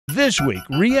This week,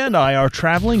 Rhea and I are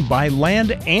traveling by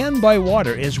land and by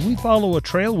water as we follow a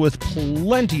trail with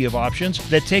plenty of options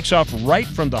that takes off right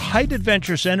from the Hite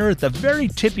Adventure Center at the very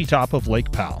tippy top of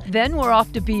Lake Powell. Then we're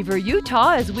off to Beaver,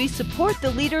 Utah as we support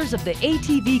the leaders of the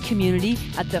ATV community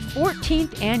at the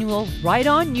 14th annual Ride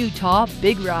on Utah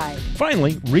Big Ride.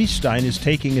 Finally, Reece Stein is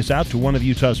taking us out to one of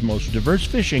Utah's most diverse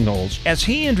fishing holes as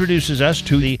he introduces us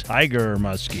to the Tiger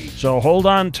Muskie. So hold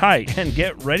on tight and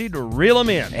get ready to reel them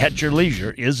in. At Your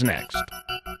Leisure is next.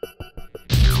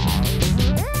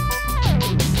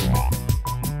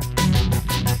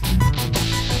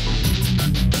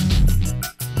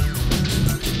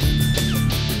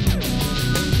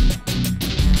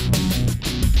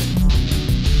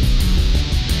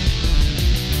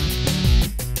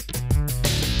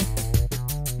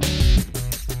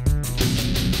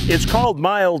 It's called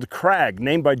Mild Crag,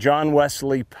 named by John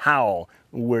Wesley Powell.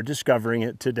 We're discovering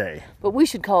it today. But we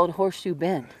should call it Horseshoe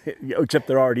Bend. Except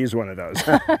there already is one of those.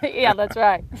 Yeah, that's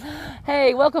right.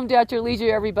 Hey, welcome to At Your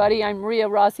Leisure, everybody. I'm Rhea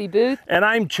Rossi Booth. And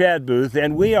I'm Chad Booth,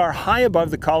 and we are high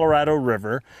above the Colorado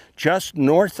River, just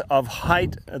north of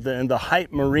Hite, in the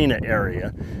Hite Marina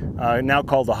area, now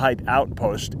called the Hite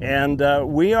Outpost. And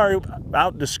we are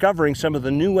out discovering some of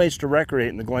the new ways to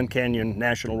recreate in the Glen Canyon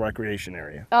National Recreation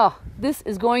Area. Oh, this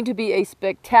is going to be a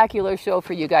spectacular show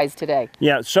for you guys today.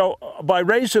 Yeah, so by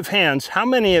raise of hands, how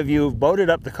many of you have boated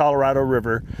up the Colorado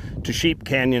River to Sheep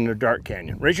Canyon or Dark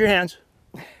Canyon? Raise your hands.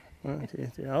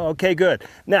 Okay, good.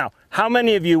 Now, how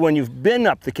many of you, when you've been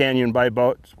up the canyon by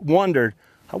boat, wondered,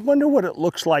 I wonder what it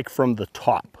looks like from the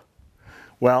top?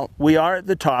 Well, we are at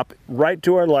the top. Right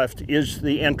to our left is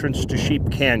the entrance to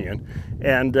Sheep Canyon,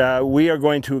 and we are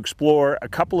going to explore a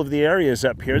couple of the areas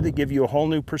up here that give you a whole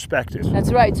new perspective.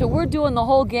 That's right. So we're doing the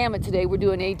whole gamut today. We're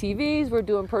doing ATVs, we're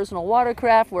doing personal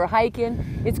watercraft, we're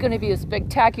hiking. It's going to be a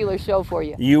spectacular show for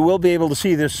you. You will be able to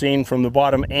see this scene from the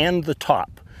bottom and the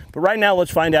top. But right now,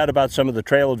 let's find out about some of the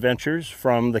trail adventures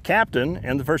from the captain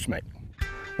and the first mate.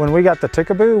 When we got the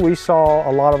Tickaboo, we saw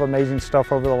a lot of amazing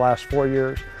stuff over the last 4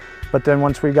 years. But then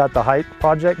once we got the Hite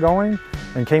project going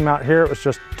and came out here, it was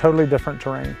just totally different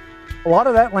terrain. A lot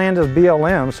of that land is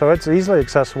BLM, so it's easily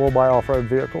accessible by off-road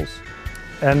vehicles.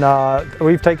 And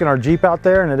we've taken our Jeep out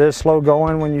there, and it is slow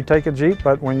going when you take a Jeep,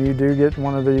 but when you do get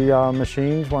one of the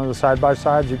machines, one of the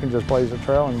side-by-sides, you can just blaze a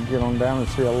trail and get on down and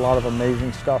see a lot of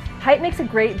amazing stuff. Hite makes a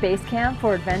great base camp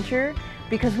for adventure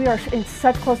because we are in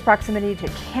such close proximity to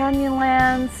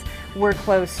canyonlands. We're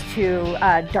close to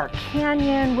Dark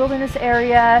Canyon, wilderness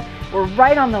area. We're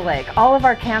right on the lake. All of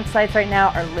our campsites right now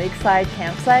are lakeside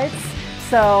campsites.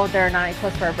 So they're not only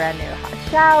close to our brand new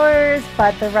hot showers,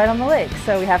 but they're right on the lake.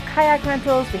 So we have kayak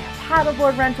rentals, we have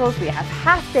paddleboard rentals, we have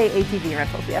half-day ATV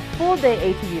rentals, we have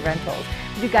full-day ATV rentals,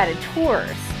 we do guided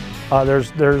tours.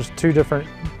 There's two different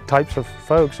types of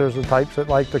folks. There's the types that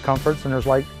like the comforts, and there's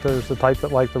the type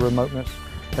that like the remoteness.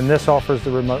 And this offers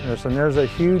the remoteness. And there's a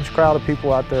huge crowd of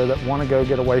people out there that want to go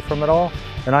get away from it all.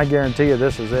 And I guarantee you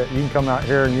this is it. You can come out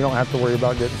here and you don't have to worry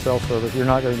about getting cell service. You're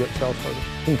not going to get cell service.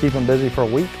 You can keep them busy for a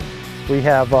week. We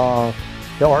have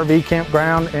the RV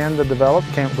campground and the developed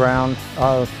campground.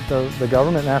 The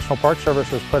government National Park Service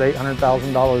has put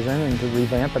 $800,000 into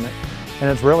revamping it. And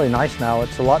it's really nice now.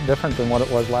 It's a lot different than what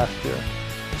it was last year.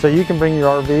 So you can bring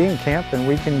your RV and camp, and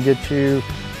we can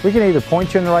either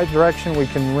point you in the right direction, we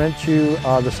can rent you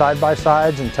the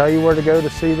side-by-sides and tell you where to go to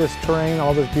see this terrain,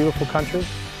 all this beautiful country.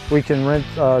 We can rent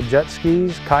jet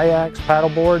skis, kayaks, paddle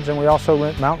boards, and we also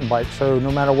rent mountain bikes. So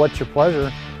no matter what your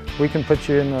pleasure, we can put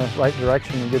you in the right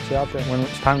direction and get you out there. When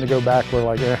it's time to go back, we're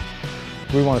like,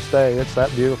 we want to stay. It's that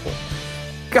beautiful.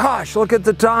 Gosh, look at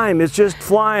the time. It's just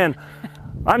flying.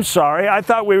 I'm sorry, I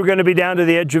thought we were going to be down to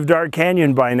the edge of Dark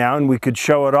Canyon by now and we could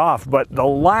show it off, but the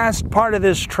last part of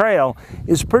this trail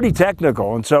is pretty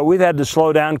technical, and so we've had to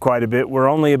slow down quite a bit. We're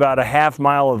only about a half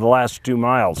mile of the last 2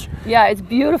 miles. Yeah, it's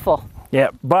beautiful. Yeah,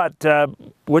 but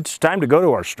it's time to go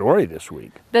to our story this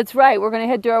week. That's right, we're going to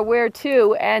head to our Where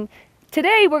To, and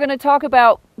today we're going to talk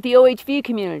about the OHV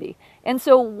community. And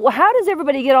so how does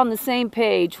everybody get on the same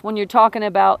page when you're talking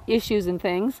about issues and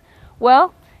things?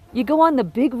 Well, you go on the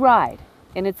big ride.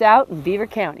 And it's out in Beaver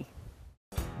County.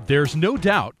 There's no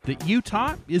doubt that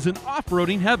Utah is an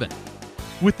off-roading heaven.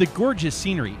 With the gorgeous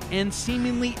scenery and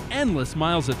seemingly endless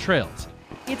miles of trails,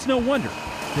 it's no wonder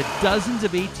that dozens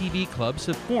of ATV clubs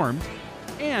have formed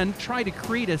and try to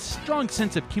create a strong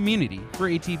sense of community for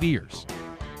ATVers.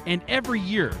 And every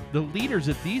year, the leaders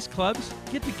of these clubs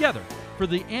get together for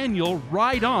the annual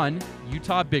Ride On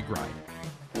Utah Big Ride.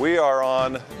 We are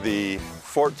on the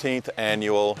 14th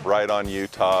annual Ride on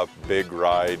Utah Big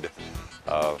Ride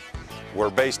We're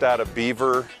based out of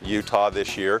Beaver, Utah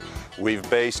this year. We've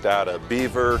based out of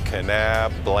Beaver,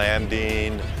 Kanab,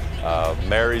 Blanding,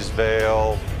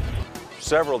 Marysvale,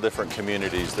 several different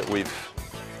communities that we've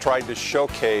tried to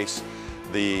showcase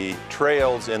the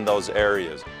trails in those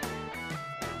areas.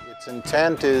 Its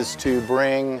intent is to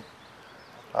bring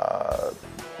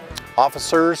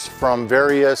officers from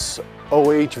various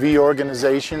OHV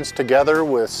organizations together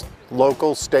with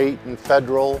local, state, and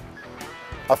federal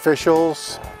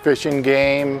officials, Fish and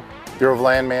Game, Bureau of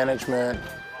Land Management,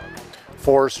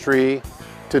 Forestry,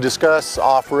 to discuss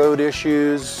off-road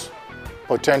issues,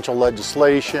 potential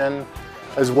legislation,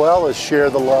 as well as share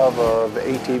the love of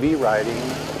ATV riding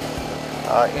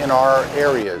in our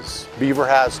areas. Beaver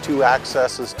has 2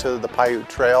 accesses to the Paiute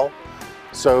Trail,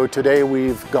 so today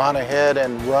we've gone ahead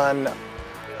and run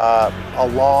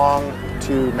along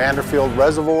to Manderfield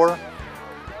Reservoir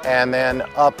and then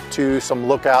up to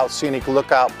some scenic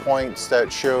lookout points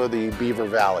that show the Beaver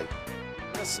Valley.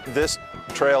 This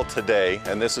trail today,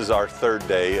 and this is our 3rd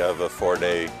day of a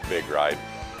 4-day big ride.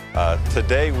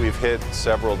 Today we've hit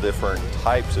several different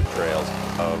types of trails.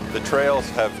 The trails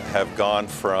have gone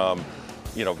from,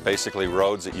 basically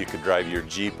roads that you could drive your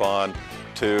Jeep on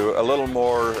to a little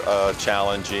more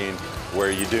challenging where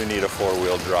you do need a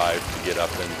 4-wheel drive to get up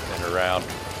and around.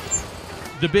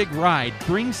 The Big Ride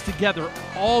brings together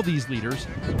all these leaders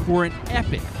for an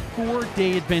epic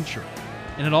 4-day adventure,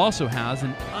 and it also has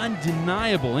an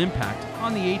undeniable impact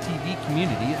on the ATV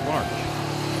community at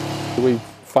large. We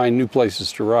find new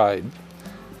places to ride,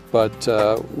 but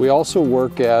we also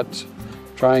work at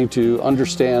trying to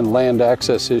understand land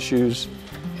access issues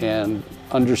and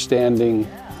understanding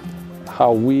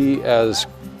how we as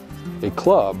a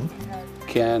club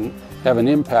can have an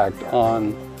impact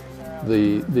on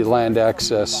the land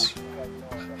access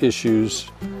issues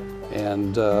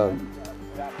and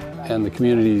the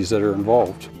communities that are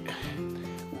involved.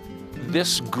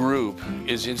 This group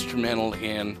is instrumental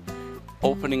in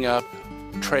opening up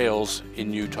trails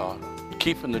in Utah,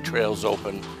 keeping the trails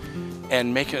open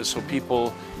and making it so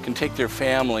people can take their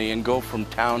family and go from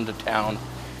town to town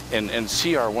and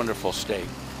see our wonderful state.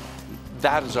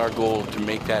 That is our goal, to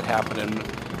make that happen. And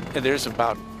there's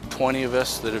about 20 of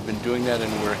us that have been doing that,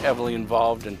 and we're heavily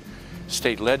involved in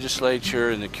state legislature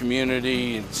and the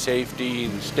community and safety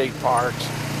and state parks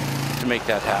to make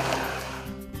that happen.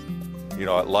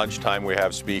 At lunchtime we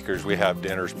have speakers, we have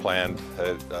dinners planned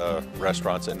at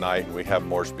restaurants at night, and we have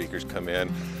more speakers come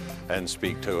in and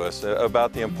speak to us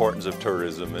about the importance of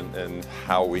tourism and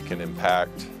how we can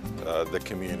impact the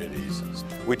communities.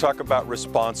 We talk about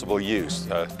responsible use,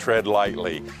 tread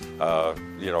lightly,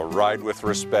 ride with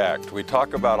respect. We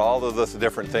talk about all of the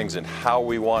different things and how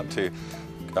we want to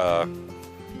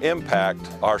impact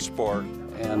our sport.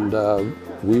 And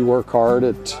we work hard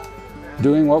at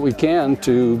doing what we can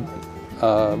to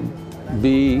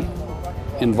be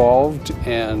involved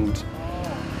and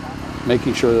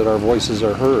making sure that our voices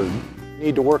are heard. We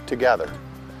need to work together,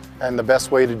 and the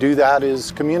best way to do that is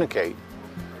communicate.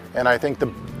 And I think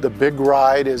the Big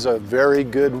Ride is a very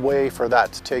good way for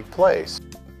that to take place.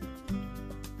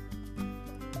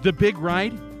 The Big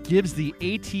Ride gives the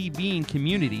ATVing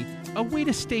community a way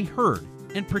to stay heard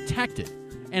and protected,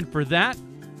 and for that,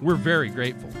 we're very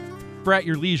grateful. For At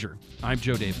Your Leisure, I'm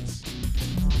Joe Davis.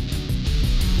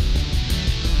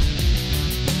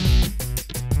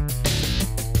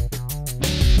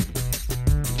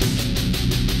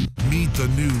 Meet the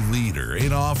new leader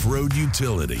in off-road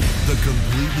utility, the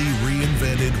completely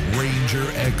reinvented Ranger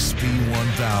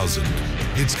XP1000.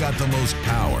 It's got the most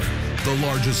power, the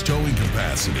largest towing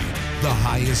capacity, the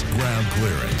highest ground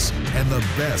clearance, and the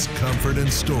best comfort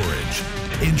and storage.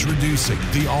 Introducing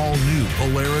the all-new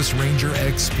Polaris Ranger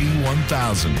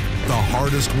XP1000, the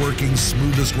hardest working,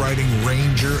 smoothest riding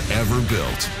Ranger ever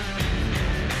built.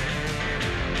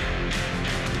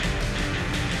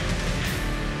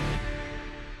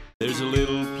 There's a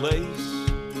little place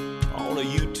on a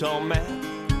Utah map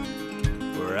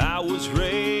where I was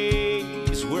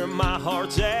raised, where my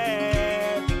heart's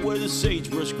at, where the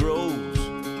sagebrush grows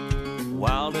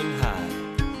wild and high,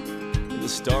 and the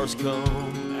stars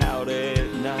come out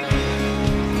at night.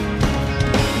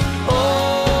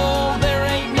 Oh, there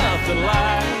ain't nothing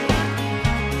like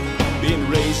being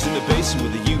raised in the basin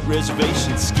with a Ute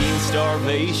reservation, skiing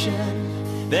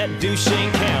starvation, that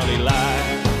Duchesne County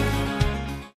life.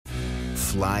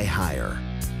 Fly higher,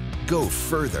 go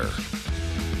further,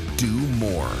 do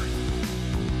more.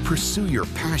 Pursue your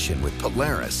passion with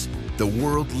Polaris, the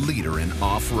world leader in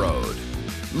off-road.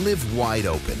 Live wide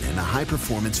open in a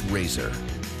high-performance racer.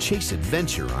 Chase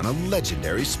adventure on a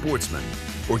legendary sportsman.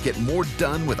 or get more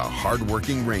done with a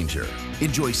hard-working Ranger.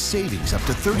 Enjoy savings up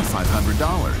to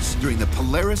 $3,500 during the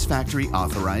Polaris Factory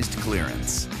Authorized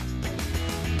Clearance.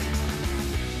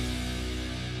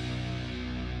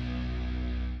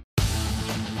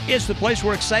 It's the place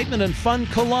where excitement and fun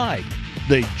collide.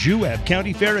 The Juab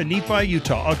County Fair in Nephi,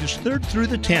 Utah, August 3rd through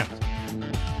the 10th.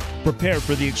 Prepare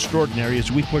for the extraordinary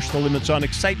as we push the limits on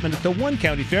excitement at the one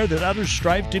county fair that others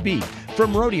strive to be,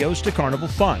 from rodeos to carnival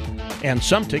fun. And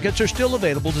some tickets are still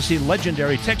available to see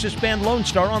legendary Texas band Lone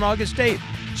Star on August 8th.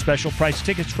 Special price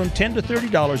tickets from $10 to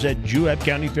 $30 at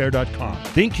JuabCountyFair.com.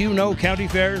 Think you know county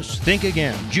fairs? Think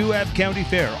again. Juab County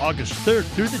Fair, August 3rd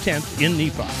through the 10th in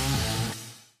Nephi.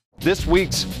 This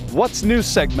week's What's New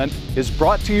segment is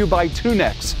brought to you by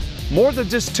Tunex. More than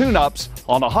just tune-ups,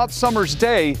 on a hot summer's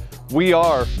day, we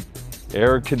are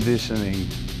air conditioning.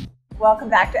 Welcome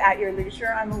back to At Your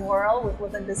Leisure. I'm Laurel with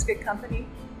Woodland Biscuit Company,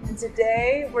 and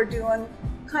today we're doing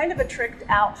kind of a tricked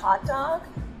out hot dog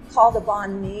called a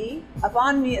banh mi. A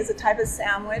banh mi is a type of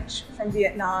sandwich from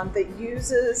Vietnam that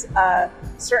uses a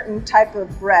certain type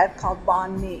of bread called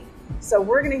banh mi. So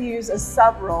we're going to use a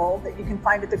sub roll that you can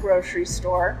find at the grocery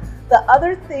store. The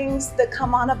other things that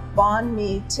come on a banh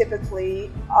mi typically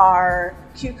are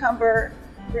cucumber,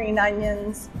 green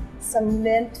onions, some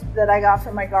mint that I got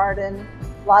from my garden,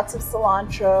 lots of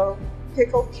cilantro,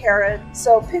 pickled carrot.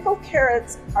 So pickled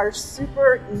carrots are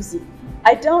super easy.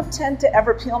 I don't tend to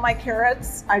ever peel my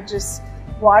carrots. I just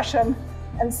wash them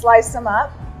and slice them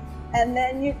up. And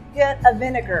then you get a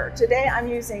vinegar. Today I'm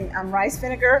using rice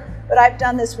vinegar, but I've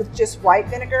done this with just white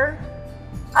vinegar.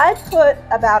 I put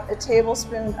about a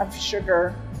tablespoon of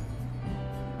sugar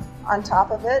on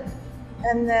top of it,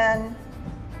 and then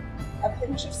a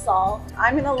pinch of salt.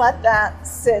 I'm gonna let that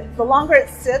sit. The longer it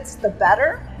sits, the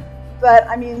better. But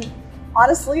I mean,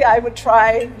 honestly, I would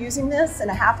try using this in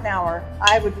a half an hour.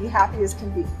 I would be happy as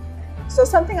can be. So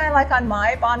something I like on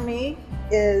my banh mi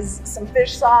is some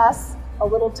fish sauce, a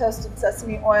little toasted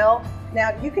sesame oil. Now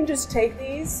you can just take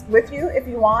these with you if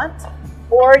you want,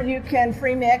 or you can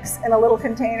pre-mix in a little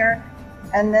container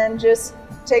and then just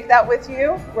take that with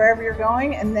you wherever you're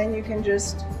going, and then you can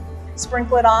just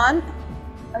sprinkle it on.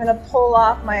 I'm gonna pull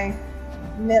off my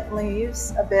mint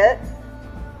leaves a bit.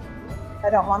 I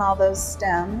don't want all those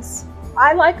stems.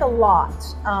 I like a lot,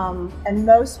 and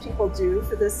most people do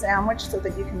for this sandwich so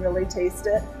that you can really taste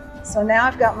it. So now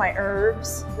I've got my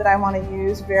herbs that I want to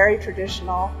use, very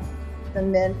traditional, the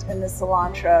mint and the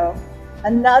cilantro.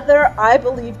 Another, I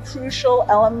believe, crucial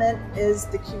element is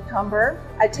the cucumber.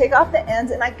 I take off the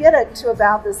ends and I get it to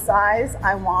about the size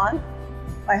I want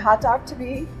my hot dog to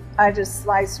be. I just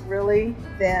slice really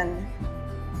thin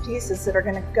pieces that are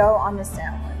going to go on the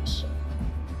sandwich.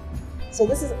 So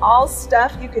this is all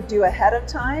stuff you could do ahead of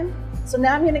time. So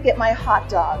now I'm going to get my hot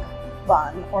dog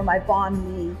bun or my banh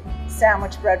mi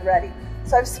sandwich bread ready.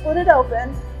 So I've split it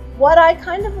open. What I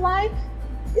kind of like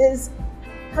is,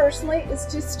 personally, is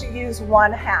just to use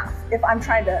 1/2 if I'm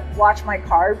trying to watch my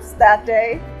carbs that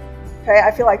day. Okay, I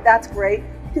feel like that's great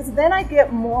because then I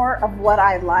get more of what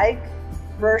I like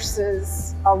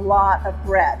versus a lot of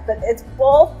bread. But it's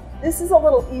both. This is a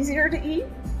little easier to eat.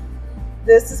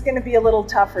 This is going to be a little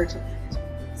tougher to eat.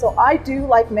 So I do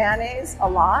like mayonnaise a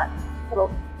lot.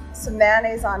 Some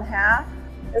mayonnaise on half.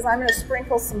 Is I'm going to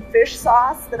sprinkle some fish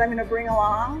sauce that I'm going to bring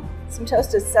along, some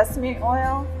toasted sesame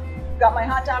oil. Got my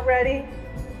hot dog ready.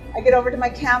 I get over to my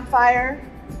campfire.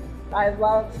 I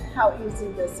love how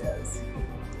easy this is.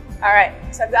 All right,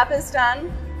 so I've got this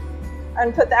done. I'm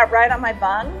going to put that right on my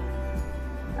bun.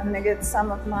 I'm going to get some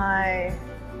of my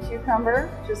cucumber,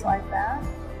 just like that.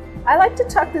 I like to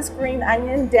tuck this green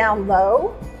onion down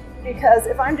low because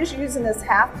if I'm just using this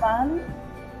half bun,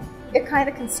 it kind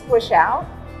of can squish out.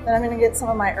 Then I'm going to get some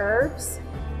of my herbs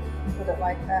and put it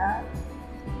like that.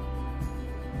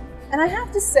 And I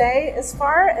have to say, as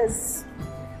far as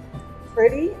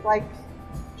pretty, like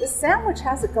this sandwich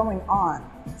has it going on.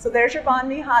 So there's your banh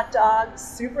mi hot dog,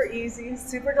 super easy,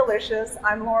 super delicious.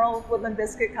 I'm Laurel with Woodland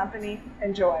Biscuit Company.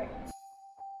 Enjoy.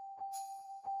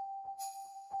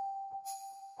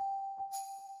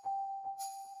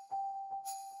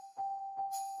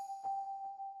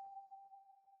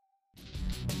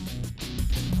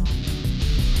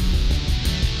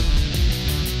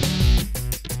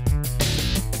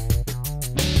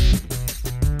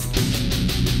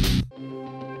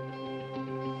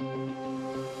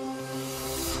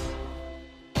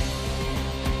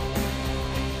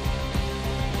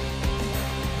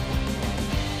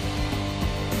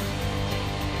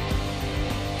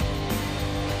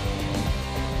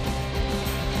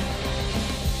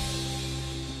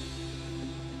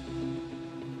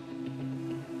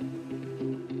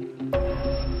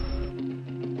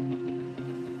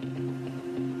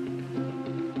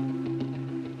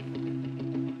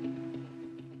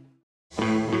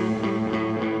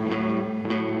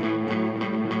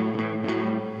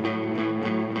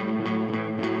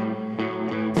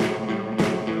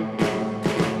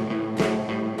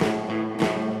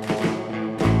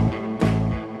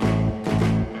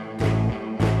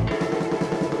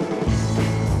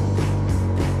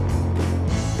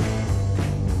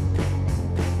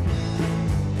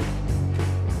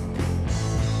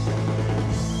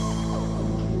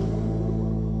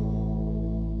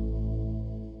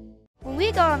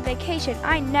 out on vacation,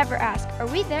 I never ask, are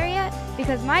we there yet?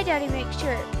 Because my daddy makes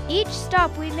sure each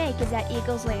stop we make is at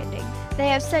Eagle's Landing. They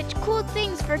have such cool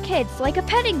things for kids, like a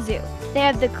petting zoo. They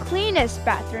have the cleanest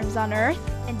bathrooms on Earth,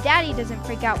 and Daddy doesn't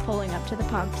freak out pulling up to the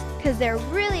pumps, because they're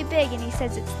really big and he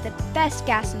says it's the best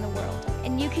gas in the world.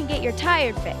 And you can get your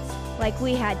tire fixed, like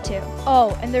we had to.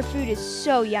 Oh, and their food is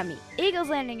so yummy. Eagle's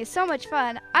Landing is so much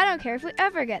fun, I don't care if we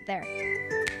ever get there.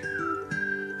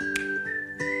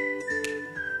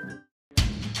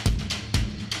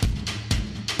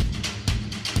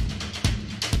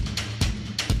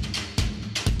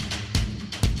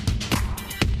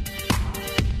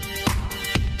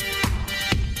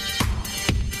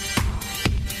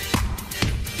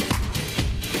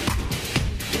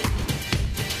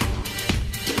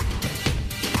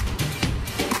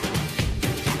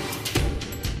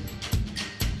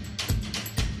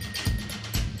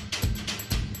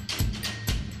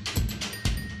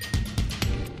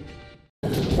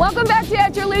 Welcome back to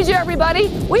At Your Leisure, everybody.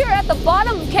 We are at the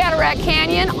bottom of Cataract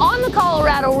Canyon on the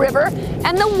Colorado River,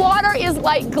 and the water is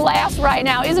like glass right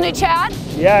now, isn't it, Chad?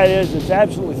 Yeah, it is. It's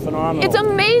absolutely phenomenal. It's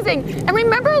amazing. And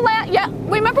remember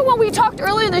when we talked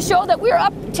earlier in the show that we were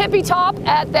up tippy top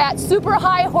at that super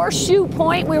high horseshoe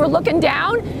point? We were looking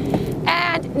down,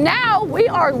 and now we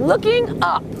are looking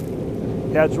up.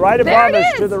 Yeah, it's right above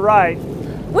us to the right.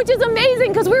 Which is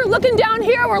amazing, because we were looking down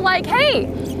here, we're like, hey,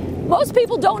 most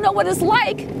people don't know what it's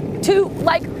like to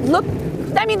look.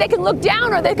 I mean, they can look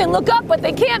down or they can look up, but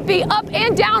they can't be up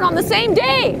and down on the same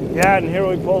day. Yeah, and here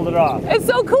we pulled it off. It's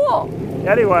so cool.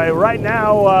 Anyway, right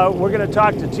now we're going to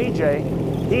talk to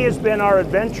TJ. He has been our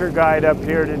adventure guide up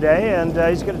here today, and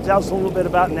he's going to tell us a little bit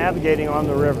about navigating on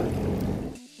the river.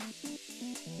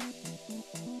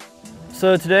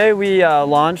 So today we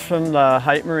launched from the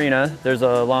Hite Marina. There's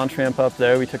a launch ramp up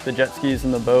there. We took the jet skis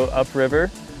and the boat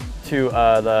upriver to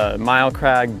the Mile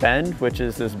Crag Bend, which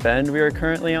is this bend we are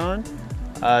currently on.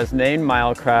 It's named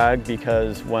Mile Crag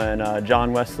because when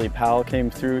John Wesley Powell came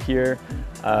through here,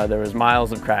 there was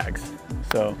miles of crags.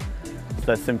 So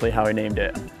that's simply how he named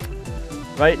it.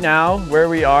 Right now, where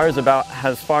we are is about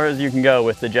as far as you can go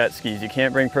with the jet skis. You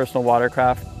can't bring personal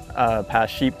watercraft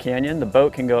past Sheep Canyon. The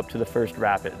boat can go up to the first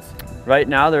rapids. Right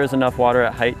now there is enough water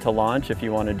at Hite to launch if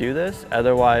you want to do this.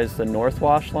 Otherwise, the North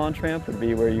Wash launch ramp would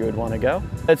be where you would want to go.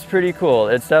 It's pretty cool.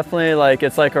 It's definitely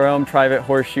it's like our own private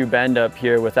horseshoe bend up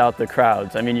here without the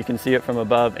crowds. I mean, you can see it from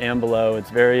above and below. It's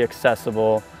very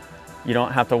accessible. You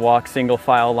don't have to walk single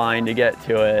file line to get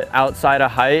to it. Outside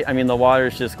of Hite, I mean, the water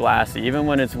is just glassy. Even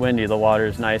when it's windy, the water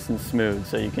is nice and smooth,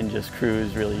 so you can just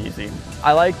cruise really easy.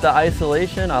 I like the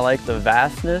isolation. I like the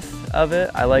vastness of it.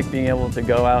 I like being able to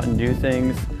go out and do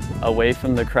things away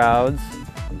from the crowds.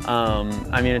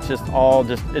 I mean, it's just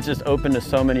open to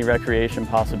so many recreation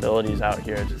possibilities out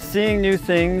here. Seeing new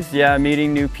things, yeah,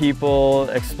 meeting new people,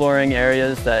 exploring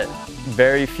areas that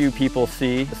very few people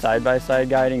see. Side-by-side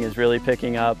guiding is really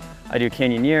picking up. I do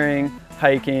canyoneering,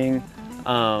 hiking.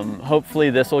 Hopefully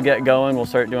this will get going. We'll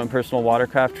start doing personal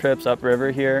watercraft trips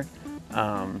upriver here.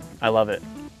 I love it.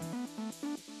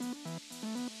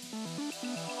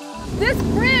 This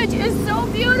bridge is so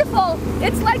beautiful.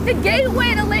 It's like the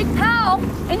gateway to Lake Powell,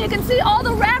 and you can see all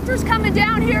the rafters coming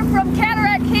down here from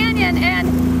Cataract Canyon, and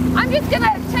I'm just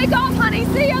gonna take off, honey.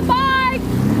 See ya, bye.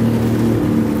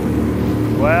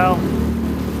 Well,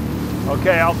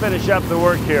 okay, I'll finish up the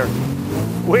work here.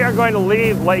 We are going to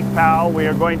leave Lake Powell. We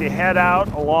are going to head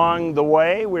out along the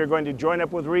way. We are going to join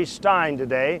up with Reece Stein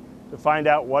today to find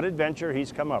out what adventure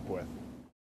he's come up with.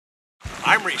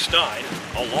 I'm Reece Stein,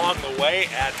 along the way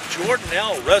at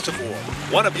Jordanelle Reservoir,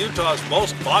 one of Utah's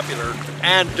most popular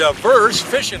and diverse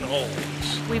fishing holes.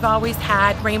 We've always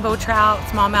had rainbow trout,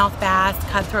 smallmouth bass,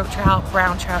 cutthroat trout,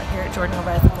 brown trout here at Jordanelle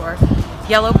Reservoir.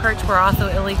 Yellow perch were also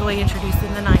illegally introduced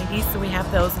in the 90s, so we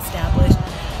have those established.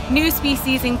 New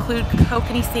species include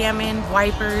kokanee salmon,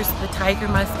 wipers, the tiger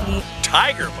muskie.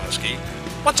 Tiger muskie?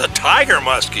 What's a tiger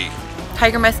muskie?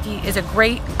 Tiger muskie is a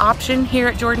great option here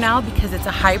at Jordanelle because it's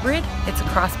a hybrid. It's a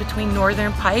cross between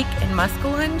northern pike and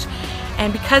muskellunge,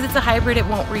 and because it's a hybrid, it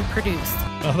won't reproduce.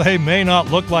 Well, they may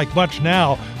not look like much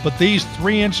now, but these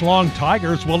 3-inch long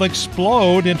tigers will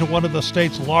explode into one of the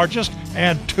state's largest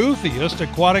and toothiest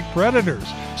aquatic predators.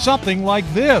 Something like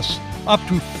this, up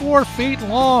to 4 feet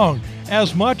long,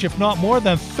 as much if not more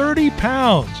than 30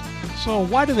 pounds. So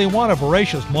why do they want a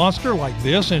voracious monster like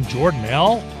this in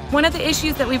Jordanelle? One of the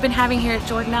issues that we've been having here at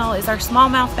Jordanelle is our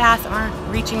smallmouth bass aren't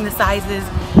reaching the sizes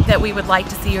that we would like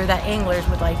to see or that anglers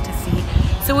would like to see.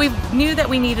 So we knew that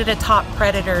we needed a top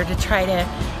predator to try to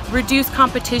reduce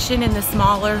competition in the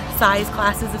smaller size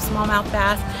classes of smallmouth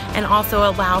bass and also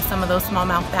allow some of those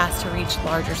smallmouth bass to reach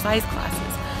larger size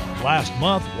classes. Last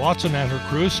month, Watson and her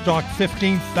crew stocked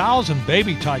 15,000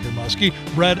 baby tiger muskie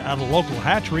bred at a local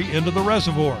hatchery into the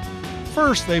reservoir.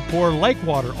 First, they pour lake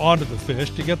water onto the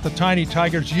fish to get the tiny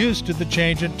tigers used to the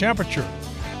change in temperature.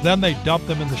 Then they dump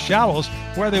them in the shallows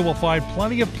where they will find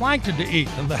plenty of plankton to eat,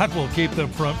 and that will keep them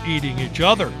from eating each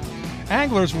other.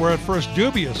 Anglers were at first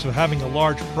dubious of having a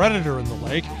large predator in the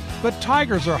lake, but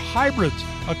tigers are hybrids,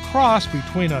 a cross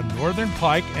between a northern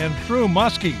pike and true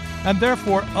muskie, and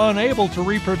therefore unable to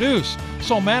reproduce,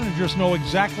 so managers know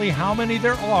exactly how many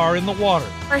there are in the water.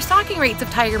 Our stocking rates of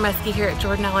tiger muskie here at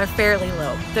Jordanelle are fairly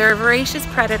low. They're a voracious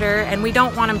predator, and we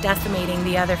don't want them decimating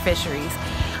the other fisheries.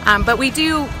 But we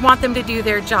do want them to do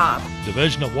their job.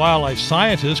 Division of Wildlife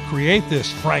Scientists create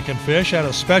this frankenfish at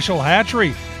a special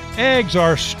hatchery. Eggs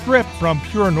are stripped from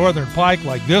pure northern pike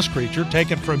like this creature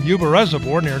taken from Yuba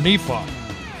Reservoir near Nephi.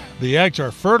 The eggs are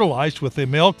fertilized with the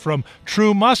milk from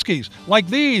true muskies, like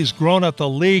these grown at the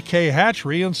Lee K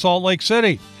Hatchery in Salt Lake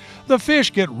City. The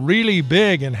fish get really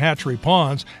big in hatchery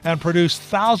ponds and produce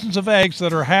thousands of eggs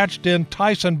that are hatched in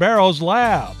Tyson Barrow's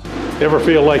lab. Ever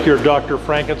feel like you're Dr.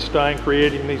 Frankenstein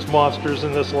creating these monsters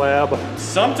in this lab?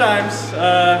 Sometimes,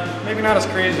 maybe not as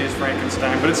crazy as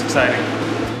Frankenstein, but it's exciting.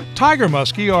 Tiger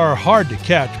muskie are hard to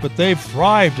catch, but they've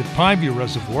thrived at Pineview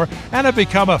Reservoir and have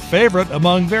become a favorite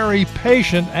among very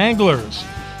patient anglers.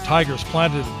 Tigers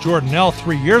planted at Jordanelle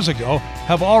 3 years ago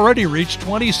have already reached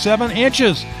 27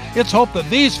 inches. It's hoped that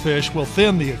these fish will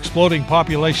thin the exploding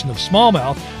population of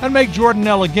smallmouth and make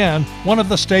Jordanelle again one of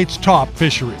the state's top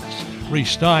fisheries.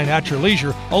 Reece Stein at your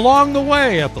leisure along the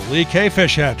way at the Lee K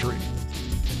Fish Hatchery.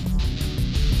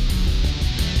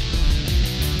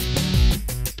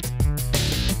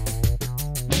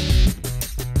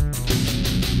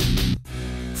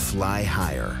 Fly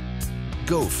higher.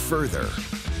 Go further.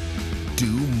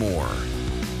 Do more.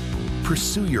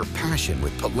 Pursue your passion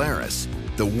with Polaris,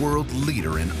 the world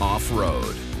leader in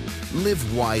off-road.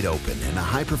 Live wide open in a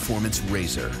high-performance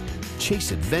RZR.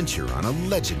 Chase adventure on a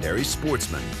legendary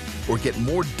Sportsman. Or get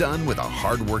more done with a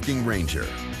hard-working Ranger.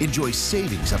 Enjoy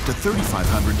savings up to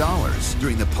 $3,500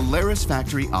 during the Polaris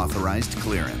Factory Authorized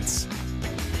Clearance.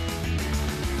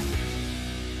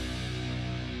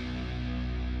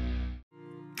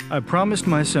 I promised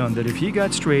my son that if he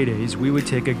got straight A's, we would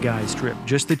take a guy's trip,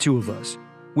 just the two of us.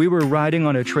 We were riding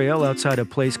on a trail outside a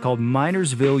place called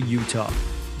Minersville, Utah.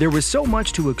 There was so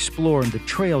much to explore and the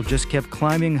trail just kept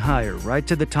climbing higher, right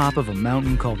to the top of a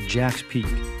mountain called Jack's Peak.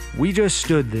 We just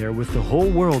stood there with the whole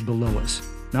world below us,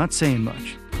 not saying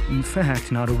much. In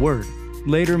fact, not a word.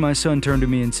 Later, my son turned to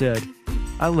me and said,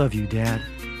 "I love you, Dad."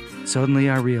 Suddenly,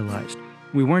 I realized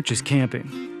we weren't just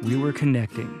camping, we were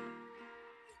connecting.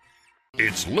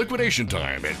 It's liquidation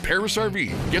time at Paris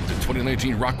RV. Get the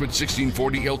 2019 Rockwood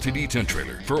 1640 LTD 10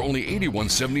 trailer for only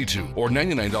 $81.72 or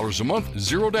 $99 a month,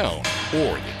 zero down.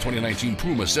 Or the 2019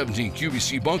 Puma 17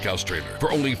 QVC bunkhouse trailer for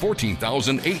only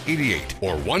 $14,888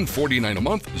 or $149 a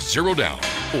month, zero down.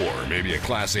 Or maybe a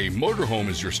Class A motorhome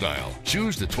is your style.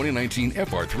 Choose the 2019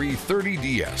 FR3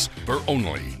 30DS for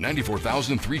only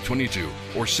 $94,322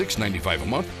 or $695 a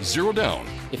month, zero down.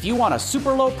 If you want a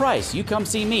super low price, you come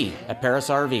see me at Paris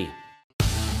RV.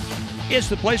 It's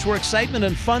the place where excitement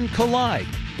and fun collide.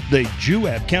 The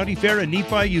Juab County Fair in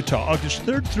Nephi, Utah, August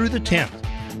 3rd through the 10th.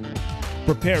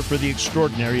 Prepare for the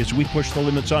extraordinary as we push the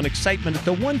limits on excitement at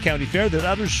the one county fair that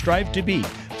others strive to be,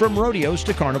 from rodeos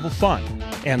to carnival fun.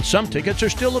 And some tickets are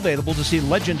still available to see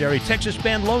legendary Texas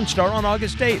band Lone Star on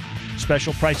August 8th.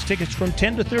 Special price tickets from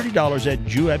 $10 to $30 at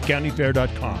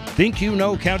JuabCountyFair.com. Think you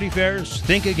know county fairs?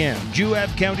 Think again.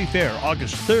 Juab County Fair,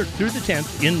 August 3rd through the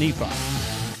 10th in Nephi.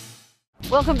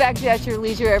 Welcome back to At Your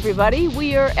Leisure, everybody.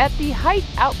 We are at the Hite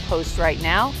Outpost right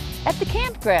now at the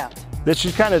campground. This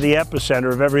is kind of the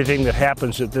epicenter of everything that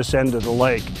happens at this end of the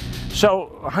lake.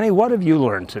 So, honey, what have you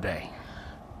learned today?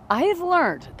 I have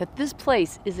learned that this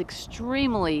place is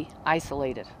extremely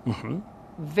isolated. Mm-hmm.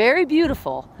 Very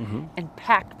beautiful and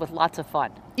packed with lots of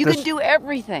fun. You can do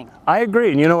everything. I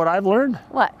agree. And you know what I've learned?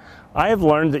 What? I have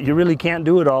learned that you really can't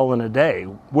do it all in a day,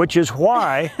 which is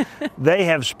why they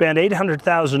have spent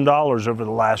 $800,000 over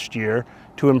the last year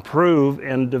to improve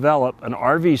and develop an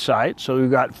RV site. So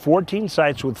we've got 14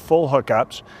 sites with full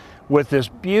hookups with this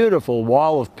beautiful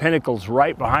wall of pinnacles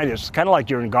right behind us. It's kind of like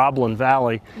you're in Goblin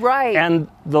Valley. Right. And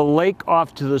the lake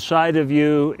off to the side of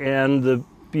you and the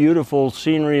beautiful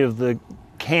scenery of the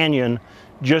canyon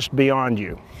just beyond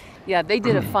you. Yeah, they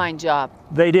did a fine job.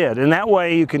 They did, and that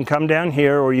way you can come down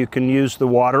here or you can use the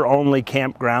water-only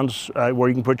campgrounds where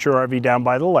you can put your RV down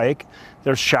by the lake.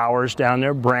 There's showers down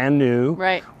there, brand new.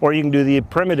 Right. Or you can do the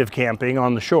primitive camping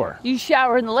on the shore. You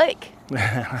shower in the lake.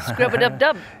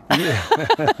 Scrub-a-dub-dub.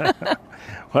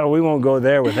 Well, we won't go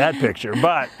there with that picture,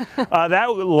 but that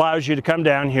allows you to come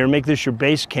down here, make this your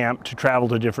base camp to travel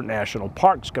to different national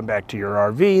parks, come back to your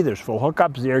RV, there's full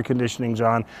hookups, the air conditioning's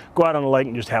on, go out on the lake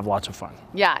and just have lots of fun.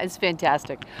 Yeah, it's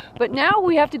fantastic. But now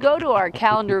we have to go to our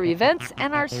calendar of events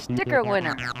and our sticker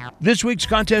winner. This week's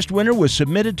contest winner was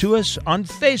submitted to us on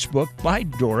Facebook by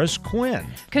Doris Quinn.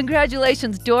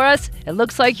 Congratulations, Doris. It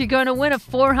looks like you're going to win a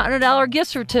 $400 gift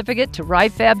certificate to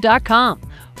rifab.com.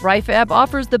 Rifab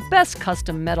offers the best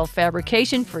custom metal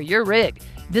fabrication for your rig.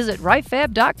 Visit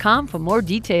rifab.com for more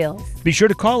details. Be sure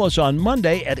to call us on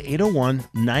Monday at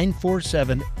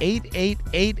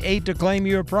 801-947-8888 to claim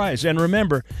your prize. And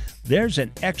remember, there's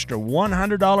an extra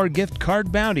 $100 gift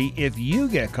card bounty if you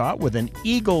get caught with an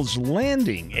Eagles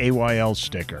Landing AYL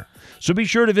sticker. So be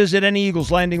sure to visit any Eagles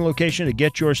Landing location to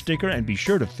get your sticker, and be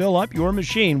sure to fill up your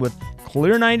machine with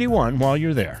Clear 91 while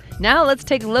you're there. Now let's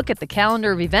take a look at the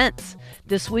calendar of events.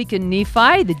 This week in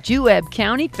Nephi, the Juab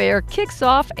County Fair kicks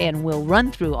off and will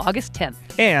run through August 10th.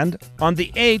 And on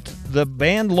the 8th, the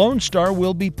band Lone Star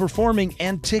will be performing,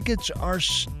 and tickets are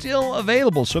still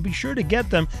available, so be sure to get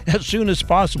them as soon as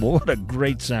possible. What a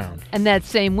great sound. And that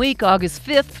same week, August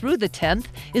 5th through the 10th,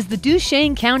 is the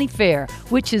Duchesne County Fair,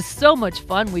 which is so much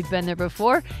fun. We've been there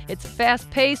before. It's a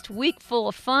fast-paced week full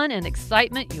of fun and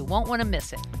excitement. You won't want to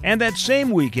miss it. And that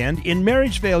same weekend in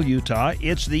Marysville, Utah,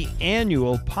 it's the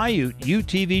annual Paiute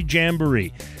UTV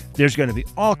Jamboree. There's going to be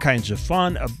all kinds of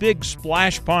fun, a big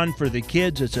splash pond for the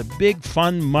kids. It's a big,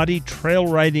 fun, muddy trail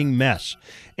riding mess.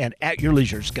 And At Your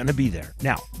Leisure is going to be there.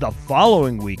 Now, the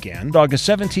following weekend, August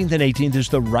 17th and 18th, is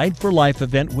the Ride for Life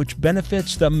event, which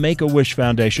benefits the Make-A-Wish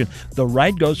Foundation. The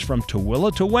ride goes from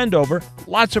Tooele to Wendover.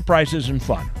 Lots of prizes and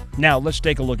fun. Now, let's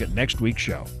take a look at next week's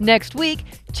show. Next week,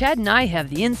 Chad and I have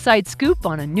the inside scoop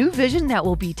on a new vision that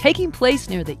will be taking place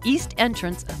near the east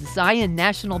entrance of Zion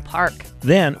National Park.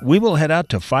 Then we will head out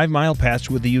to 5 Mile Pass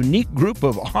with a unique group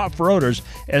of off-roaders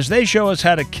as they show us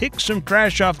how to kick some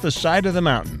trash off the side of the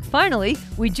mountain. Finally,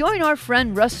 we join our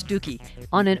friend Russ Stuckey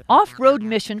on an off-road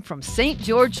mission from St.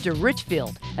 George to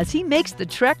Richfield as he makes the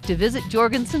trek to visit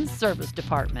Jorgensen's service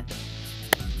department.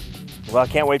 Well, I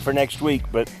can't wait for next week,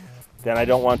 but then I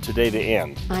don't want today to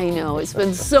end. I know, it's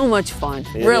been so much fun.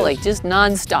 It really, is. just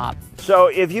nonstop. So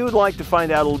if you would like to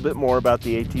find out a little bit more about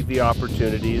the ATV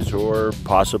opportunities or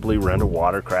possibly rent a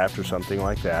watercraft or something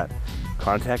like that,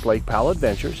 contact Lake Powell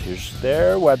Adventures. Here's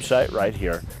their website right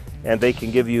here, and they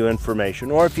can give you information.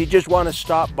 Or if you just want to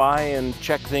stop by and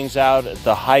check things out at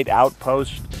the Hite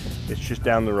Outpost, it's just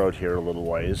down the road here a little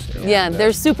ways. Yeah,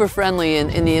 they're super friendly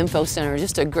in the info center.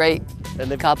 Just a great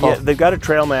couple. Yeah, they've got a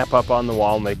trail map up on the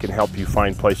wall, and they can help you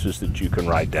find places that you can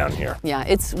ride down here. Yeah,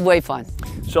 it's way fun.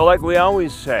 So like we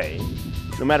always say,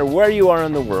 no matter where you are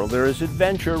in the world, there is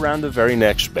adventure around the very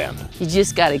next bend. You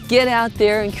just got to get out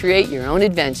there and create your own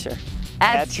adventure.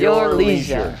 At your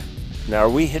leisure. Now, are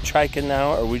we hitchhiking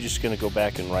now, or are we just going to go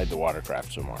back and ride the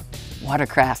watercraft some more?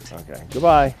 Watercraft. Okay,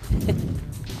 goodbye.